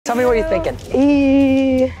Tell me what you're thinking.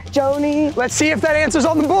 E, Joni. Let's see if that answer's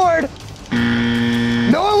on the board.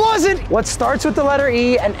 No, it wasn't. What starts with the letter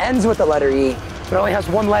E and ends with the letter E, but only has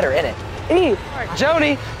one letter in it? E.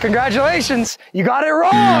 Joni, congratulations. You got it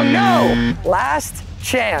wrong. No. Last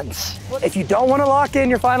chance. If you don't want to lock in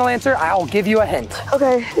your final answer, I'll give you a hint.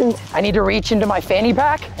 Okay. I need to reach into my fanny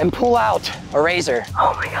pack and pull out a razor.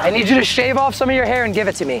 Oh my God. I need you to shave off some of your hair and give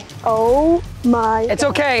it to me. Oh my It's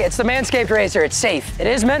okay. It's the Manscaped razor. It's safe. It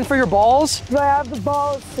is meant for your balls. Do I have the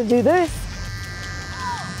balls to do this?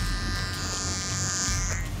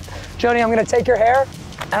 Joni, I'm gonna take your hair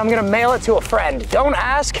and I'm gonna mail it to a friend. Don't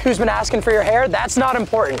ask who's been asking for your hair. That's not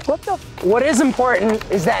important. What the? What is important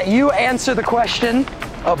is that you answer the question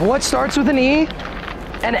of what starts with an E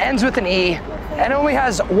and ends with an E and only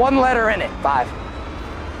has one letter in it. 5,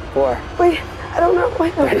 4. Wait, I don't know.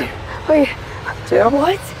 Wait. 2.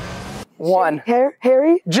 What? 1.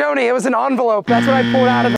 Harry? Joni, it was an envelope. That's what I pulled out of the